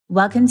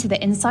Welcome to the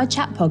Inside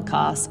Chat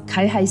podcast,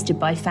 co-hosted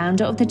by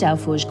founder of the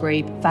Delforge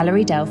Group,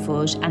 Valerie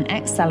Delforge, and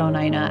ex-salon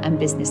owner and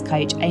business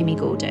coach, Amy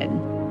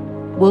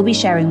Gordon. We'll be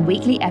sharing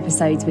weekly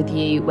episodes with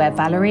you where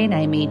Valerie and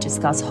Amy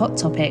discuss hot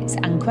topics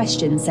and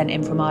questions sent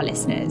in from our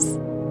listeners.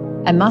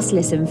 A must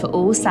listen for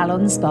all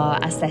salon, spa,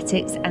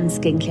 aesthetics and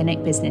skin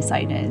clinic business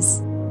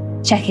owners.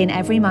 Check in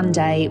every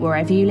Monday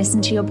wherever you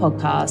listen to your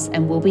podcast,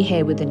 and we'll be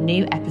here with a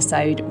new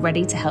episode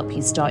ready to help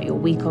you start your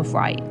week off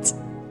right.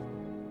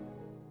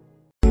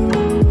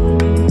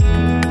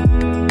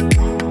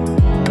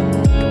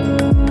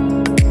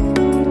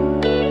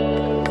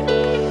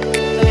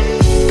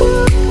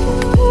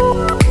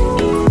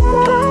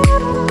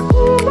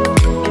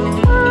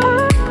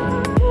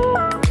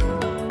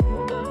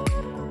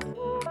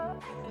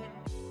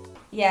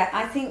 Yeah,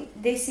 I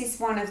think this is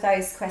one of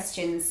those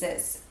questions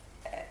that's,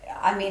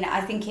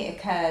 I think it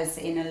occurs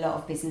in a lot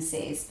of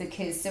businesses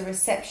because the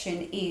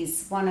reception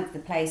is one of the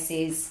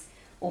places,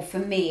 or for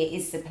me, it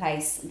is the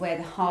place where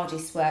the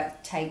hardest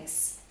work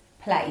takes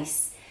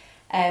place.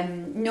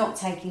 Not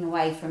taking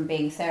away from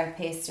being a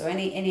therapist or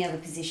any other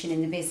position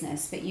in the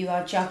business, but you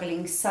are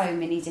juggling so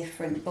many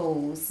different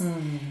balls.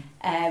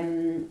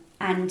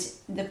 And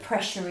the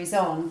pressure is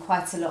on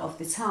quite a lot of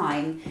the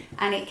time,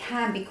 and it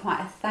can be quite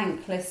a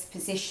thankless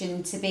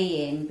position to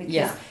be in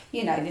because,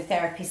 you know, the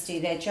therapists do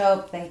their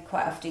job, they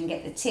quite often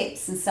get the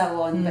tips and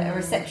so on, but a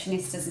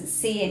receptionist doesn't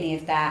see any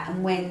of that.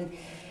 And when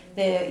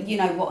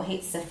what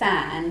hits the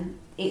fan,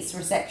 it's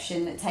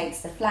reception that takes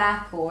the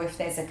flak, or if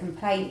there's a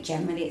complaint,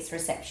 generally it's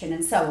reception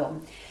and so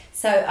on.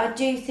 So I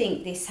do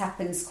think this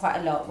happens quite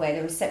a lot where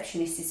the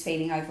receptionist is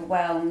feeling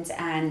overwhelmed,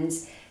 and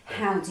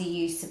how do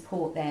you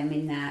support them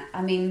in that?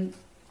 I mean,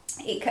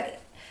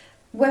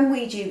 when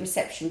we do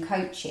reception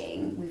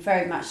coaching, we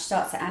very much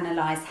start to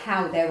analyse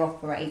how they're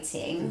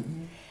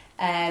operating.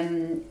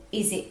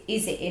 Is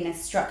it in a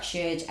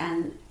structured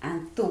and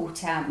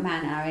thought out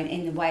manner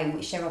in the way in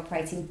which they're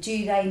operating?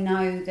 Do they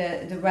know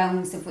the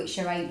realms of which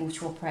they're able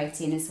to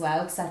operate in as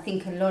well? Because I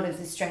think a lot of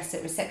the stress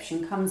at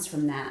reception comes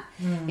from that.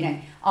 You know,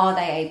 are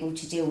they able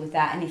to deal with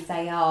that? And if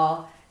they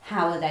are,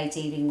 how are they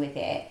dealing with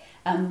it?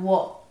 And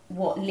what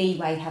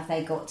leeway have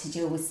they got to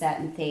deal with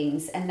certain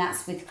things? And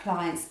that's with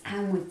clients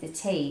and with the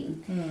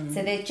team.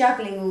 So they're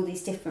juggling all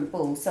these different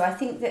balls. So I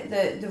think that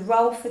the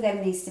role for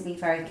them needs to be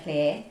very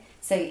clear.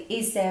 So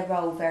is their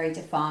role very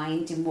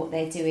defined in what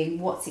they're doing,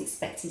 what's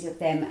expected of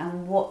them,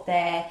 and what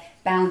their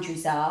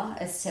boundaries are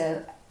as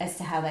to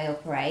how they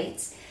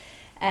operate?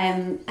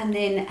 And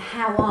then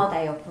how are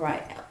they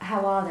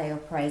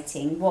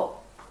operating? What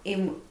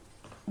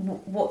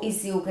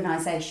is the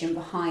organisation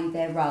behind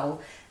their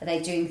role? Are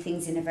they doing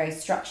things in a very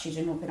structured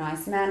and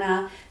organised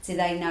manner? Do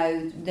they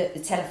know that the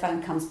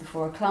telephone comes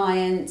before a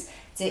client?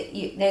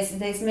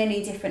 There's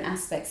many different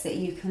aspects that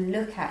you can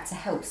look at to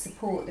help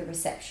support the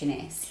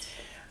receptionist.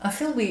 I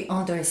feel we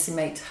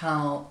underestimate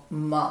how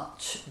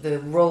much the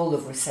role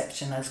of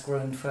reception has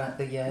grown throughout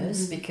the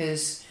years,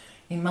 because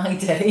in my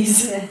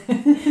days,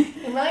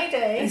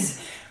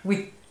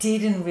 we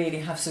didn't really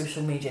have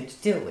social media to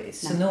deal with.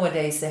 So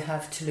nowadays they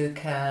have to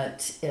look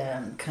at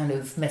kind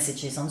of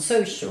messages on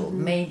social.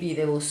 Maybe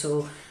they're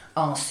also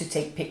asked to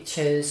take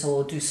pictures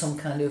or do some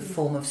kind of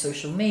form of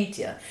social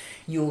media.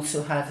 You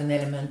also have an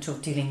element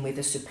of dealing with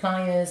the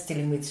suppliers,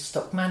 dealing with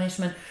stock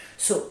management.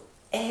 So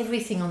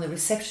everything on the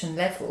reception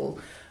level,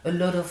 a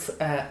lot of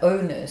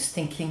owners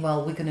thinking,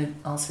 well, we're going to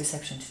ask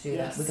reception to do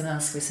that. We're going to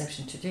ask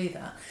reception to do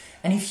that.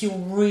 And if you're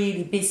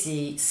really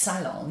busy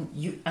salon,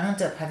 you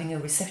end up having a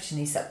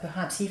receptionist that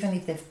perhaps, even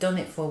if they've done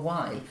it for a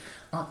while,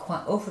 are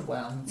quite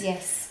overwhelmed.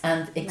 Yes.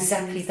 And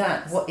exactly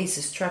that. What is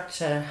the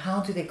structure?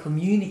 How do they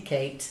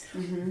communicate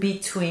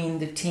between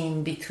the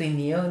team, between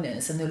the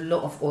owners and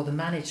or the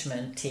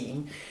management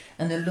team?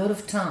 And a lot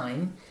of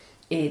time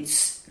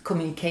it's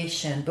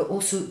communication, but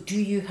also,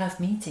 do you have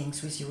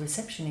meetings with your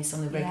receptionist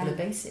on a regular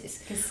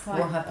basis?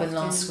 What happened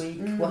last week?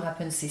 What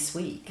happens this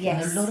week?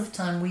 Yes. And a lot of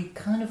time we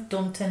kind of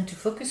don't tend to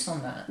focus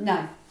on that.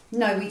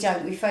 No, we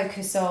don't. We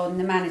focus on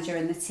the manager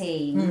and the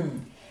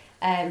team.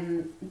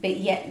 But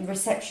yet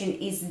reception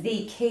is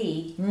the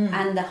key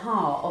and the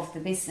heart of the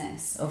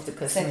business. Of the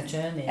customer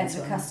journey. Of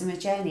the customer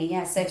journey,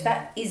 yeah. So if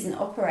that isn't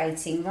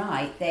operating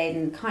right,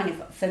 then kind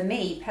of, for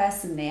me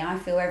personally, I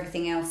feel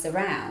everything else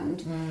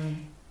around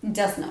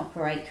doesn't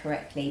operate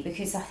correctly,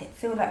 because I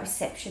feel like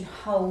reception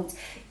holds,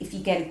 if you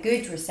get a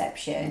good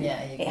reception,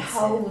 it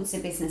holds the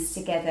business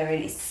together,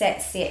 and it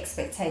sets the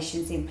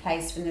expectations in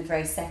place from the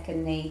very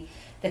second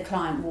the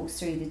client walks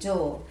through the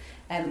door,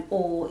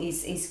 or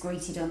is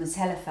greeted on the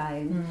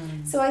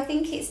telephone. So I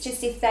think it's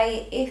just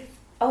if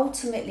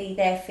ultimately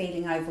they're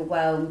feeling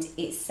overwhelmed,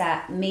 it's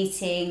that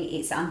meeting,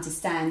 it's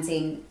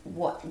understanding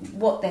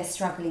what they're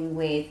struggling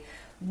with,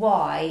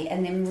 why,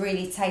 and then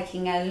really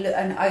taking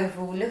an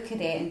overall look at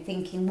it and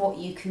thinking what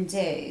you can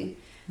do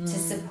to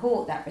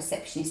support that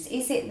receptionist.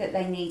 Is it that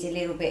they need a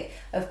little bit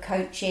of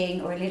coaching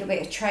or a little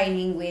bit of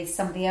training with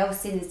somebody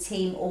else in the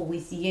team or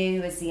with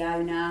you as the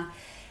owner?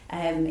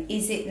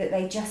 Is it that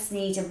they just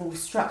need a more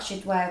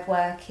structured way of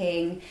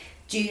working?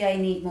 Do they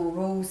need more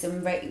rules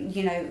and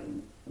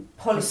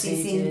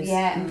policies procedures.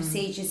 and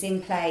procedures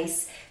in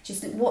place.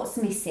 Just what's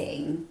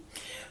missing.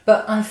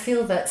 But I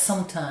feel that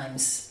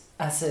sometimes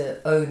as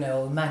a owner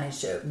or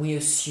manager, we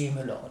assume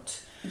a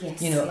lot.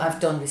 Yes, I've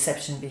done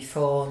reception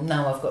before,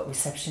 now I've got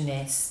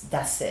receptionist,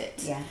 that's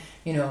it.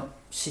 Yeah.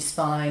 She's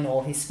fine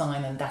or he's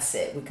fine and that's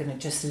it. We're going to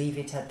just leave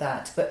it at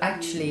that. But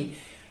actually,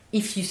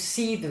 if you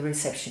see the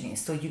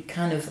receptionist, or you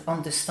kind of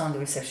understand the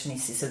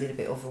receptionist is a little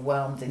bit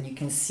overwhelmed, and you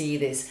can see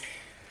there's,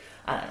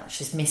 I don't know,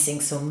 she's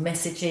missing some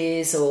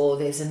messages, or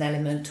there's an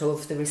element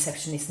of the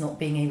receptionist not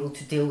being able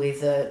to deal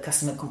with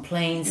customer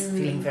complaints,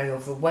 feeling very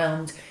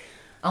overwhelmed.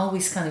 I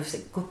always kind of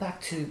say, go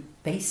back to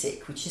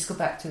basic, which is go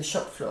back to the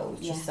shop floor,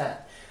 which is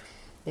that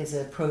there's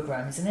a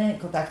program, isn't it?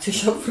 Go back to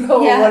shop floor or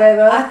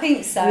whatever. I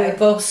think so. Your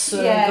boss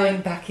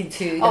going back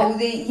into that,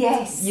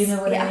 yes. You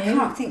know what I mean? I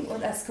can't think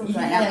what that's called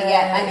right now. But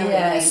I know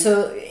what you mean.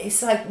 So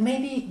it's like,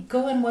 maybe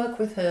go and work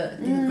with the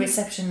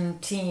reception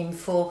team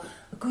for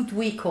a good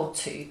week or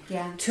two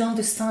to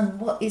understand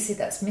what is it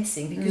that's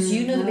missing, because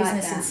you know the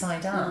business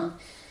inside out.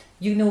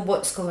 You know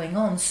what's going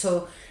on,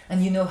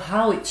 and you know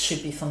how it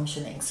should be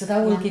functioning. So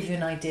that will give you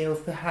an idea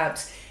of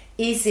perhaps,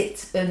 is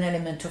it an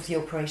element of the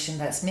operation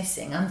that's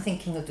missing? I'm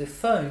thinking of the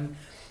phone.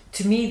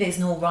 To me, there's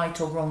no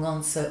right or wrong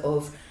answer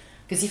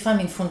because if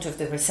I'm in front of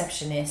the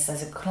receptionist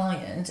as a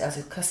client, as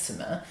a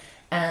customer,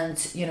 and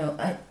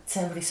I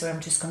tell Lisa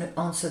I'm just going to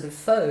answer the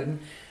phone,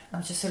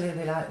 I'm just a little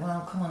bit like,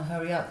 well, come on,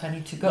 hurry up, I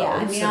need to go.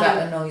 So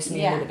that annoys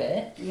me a little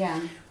bit.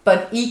 Yeah.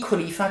 But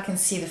equally, if I can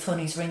see the phone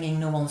is ringing,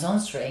 no one's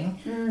answering,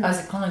 as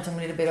a client, I'm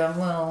a little bit like,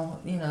 well,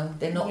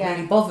 they're not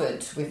really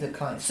bothered with the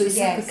client. So it's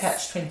like a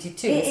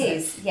catch-22. It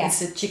is,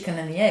 yes. It's a chicken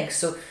and the egg.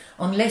 So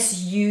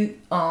unless you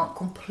are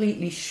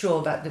completely sure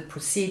about the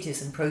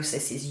procedures and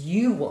processes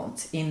you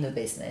want in the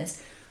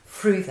business,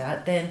 through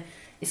that, then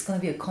it's going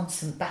to be a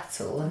constant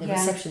battle, and the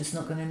reception's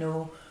not going to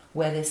know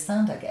where they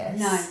stand, I guess.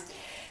 No.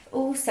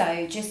 Also,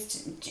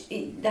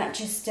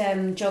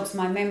 that jogs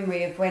my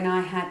memory of when I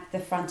had the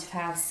front of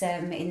house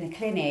in the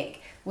clinic,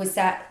 was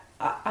that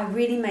I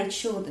really made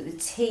sure that the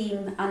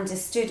team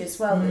understood as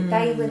well that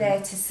they were there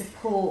to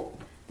support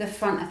the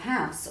front of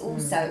house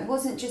also. It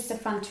wasn't just the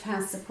front of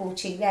house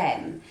supporting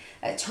them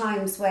at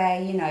times where,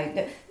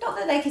 not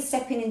that they could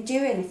step in and do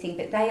anything,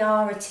 but they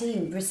are a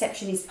team.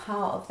 Reception is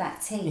part of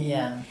that team.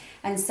 Yeah.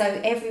 And so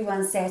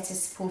everyone's there to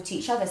support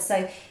each other.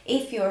 So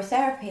if you're a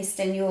therapist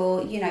and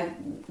you're,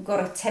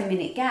 got a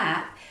 10-minute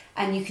gap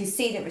and you can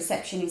see that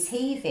reception is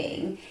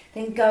heaving,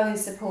 then go and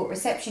support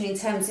reception in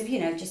terms of,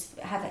 just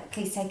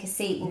please take a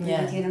seat, we'll be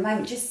with you in a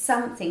moment. Just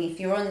something. If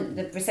you're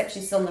the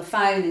receptionist on the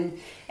phone and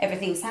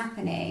everything's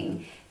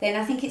happening, then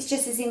I think it's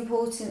just as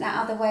important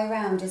that other way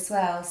around as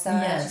well. So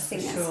I just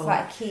think that's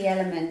quite a key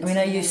element. I mean,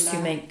 I used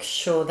to make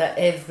sure that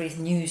every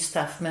new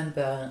staff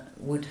member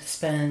would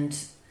spend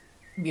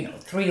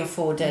 3 or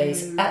 4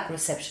 days at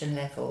reception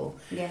level,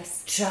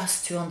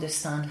 just to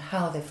understand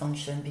how they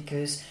function,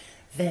 because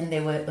then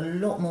they were a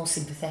lot more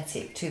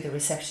sympathetic to the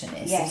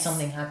receptionist if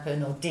something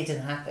happened or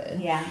didn't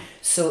happen.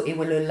 So it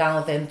will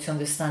allow them to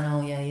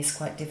understand, it's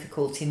quite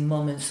difficult in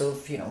moments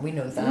of, we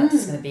know that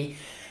it's going to be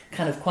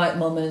kind of quiet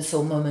moments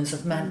or moments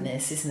of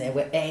madness, isn't there,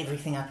 where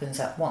everything happens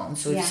at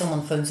once. So if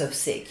someone phones up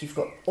sick, you've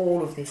got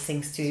all of these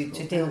things to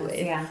deal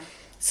with.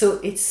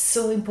 So it's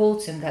so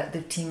important that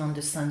the team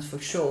understands for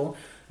sure.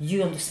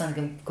 You understand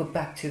and go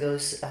back to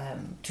those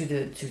to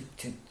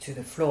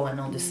the floor and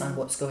understand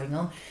what's going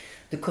on,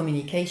 the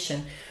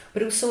communication.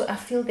 But also, I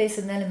feel there's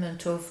an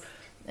element of,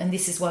 and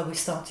this is why we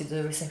started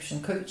the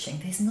reception coaching.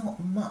 There's not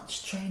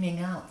much training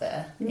out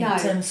there in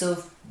terms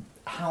of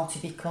how to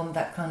become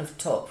that kind of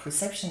top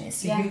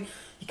receptionist. So you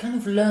kind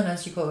of learn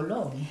as you go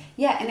along.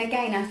 Yeah, and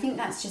again, I think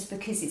that's just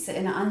because it's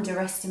an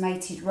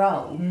underestimated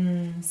role.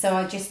 So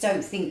I just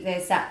don't think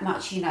there's that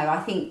much,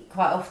 I think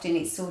quite often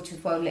it's sort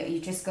of, well, look,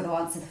 you just got to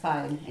answer the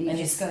phone and you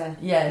just got to...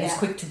 and it's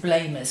quick to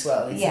blame as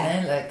well, isn't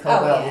it? Like,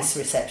 it's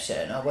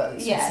reception,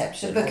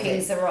 reception. The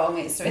bookings are wrong,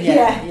 it's...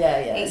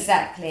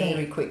 Exactly.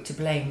 Very quick to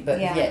blame, but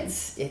yet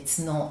it's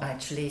not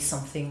actually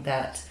something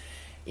that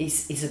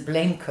is a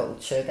blame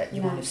culture that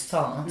you want to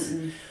start.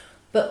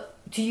 But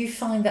do you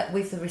find that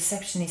with the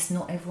receptionist,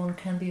 not everyone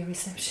can be a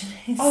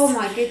receptionist? Oh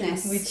my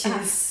goodness. Which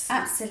is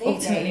absolutely.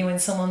 Ultimately, when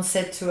someone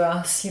said to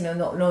us,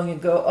 not long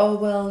ago, oh,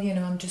 well,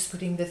 I'm just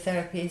putting the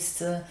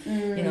therapist,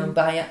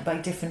 by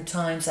different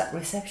times at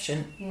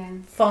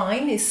reception.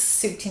 Fine, it's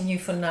suiting you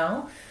for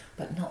now,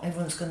 but not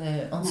everyone's going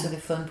to answer the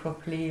phone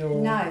properly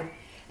or... No,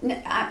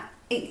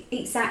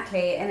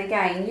 exactly. And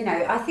again,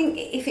 I think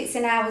if it's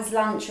an hour's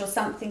lunch or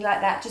something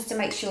like that, just to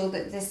make sure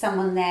that there's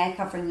someone there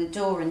covering the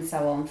door and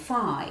so on,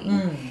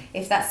 fine.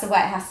 If that's the way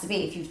it has to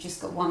be, if you've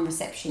just got one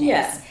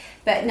receptionist.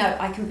 But no,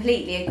 I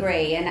completely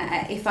agree.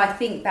 And if I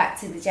think back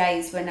to the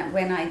days when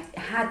I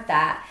had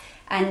that,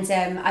 And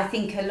I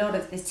think a lot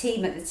of the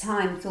team at the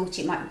time thought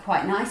it might be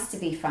quite nice to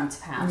be front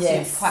of house.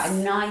 Yes. It's quite a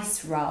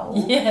nice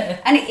role. Yeah.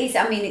 And it is,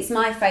 I mean, it's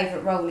my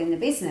favourite role in the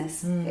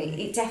business.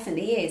 It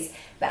definitely is.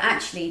 But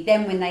actually,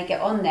 then when they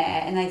get on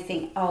there and they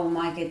think, oh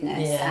my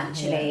goodness,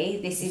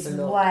 this is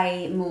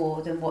way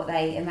more than what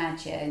they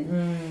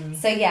imagine.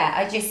 So yeah,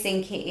 I just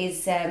think it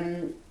is,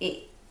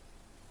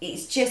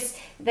 it's just,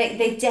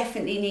 they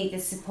definitely need the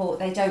support.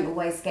 They don't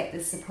always get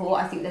the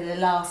support. I think they're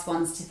the last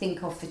ones to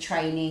think of for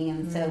training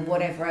and for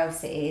whatever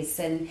else it is.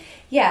 And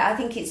yeah, I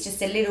think it's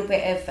just a little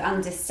bit of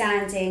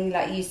understanding.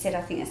 Like you said,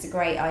 I think that's a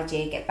great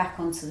idea. Get back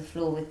onto the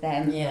floor with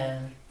them. Yeah.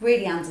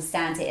 Really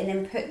understand it, and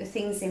then put the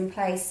things in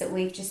place that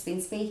we've just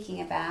been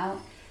speaking about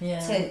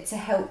to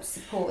help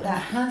support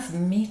that. Have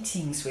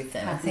meetings with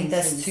them. I think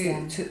that's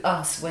to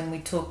us when we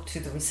talk to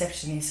the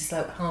receptionists. It's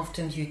like, how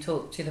often do you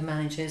talk to the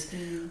managers,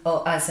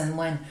 or as and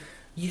when?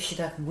 You should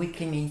have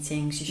weekly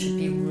meetings. You should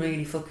be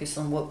really focused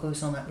on what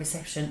goes on at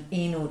reception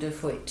in order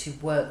for it to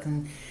work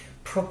and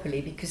properly,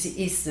 because it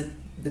is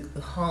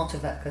the heart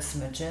of that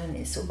customer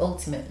journey. So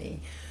ultimately,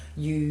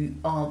 you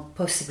are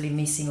possibly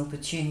missing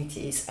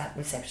opportunities at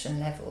reception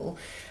level.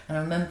 And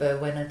I remember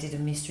when I did a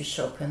mystery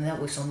shop and that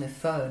was on the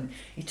phone,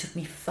 it took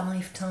me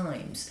 5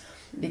 times,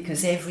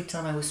 because every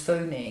time I was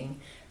phoning,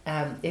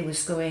 it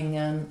was going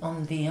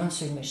on the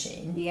answering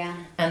machine. Yeah.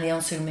 And the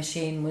answering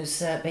machine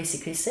was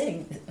basically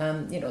saying,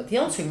 the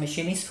answering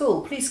machine is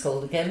full, please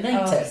call again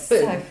later. Oh, it's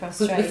so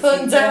frustrating. Put the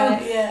phone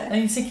down. Yeah. And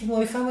you're thinking,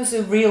 well, if I was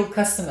a real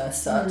customer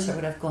as such, I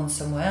would have gone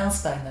somewhere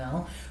else by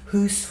now.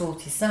 Whose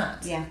fault is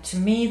that? Yeah. To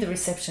me, the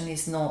reception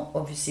is not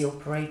obviously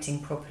operating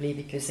properly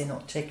because they're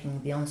not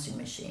checking the answering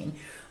machine,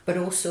 but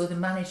also the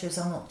managers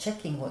are not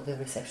checking what the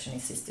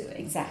receptionist is doing.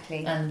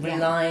 Exactly. And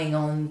relying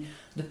on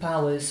the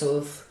powers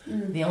of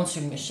the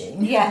answering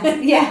machine.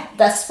 Yeah.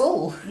 That's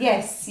full.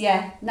 Yes,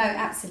 yeah. No,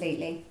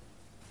 absolutely.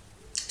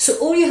 So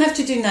all you have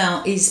to do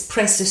now is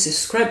press the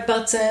subscribe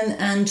button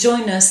and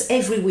join us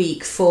every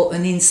week for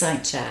an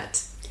Insight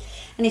Chat.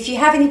 And if you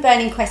have any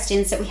burning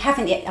questions that we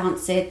haven't yet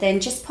answered, then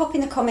just pop in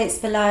the comments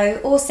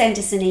below or send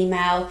us an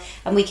email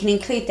and we can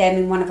include them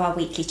in one of our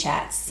weekly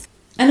chats.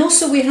 And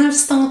also we have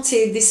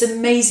started this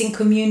amazing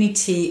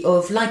community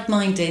of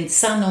like-minded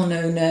salon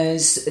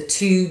owners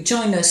to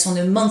join us on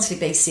a monthly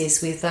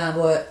basis with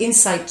our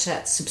Insight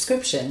Chat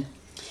subscription.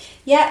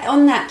 Yeah,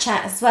 on that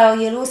chat as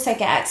well, you'll also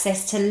get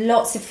access to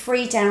lots of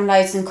free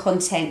downloads and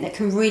content that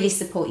can really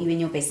support you in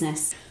your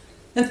business.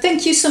 And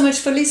thank you so much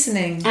for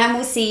listening. And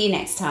we'll see you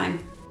next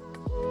time.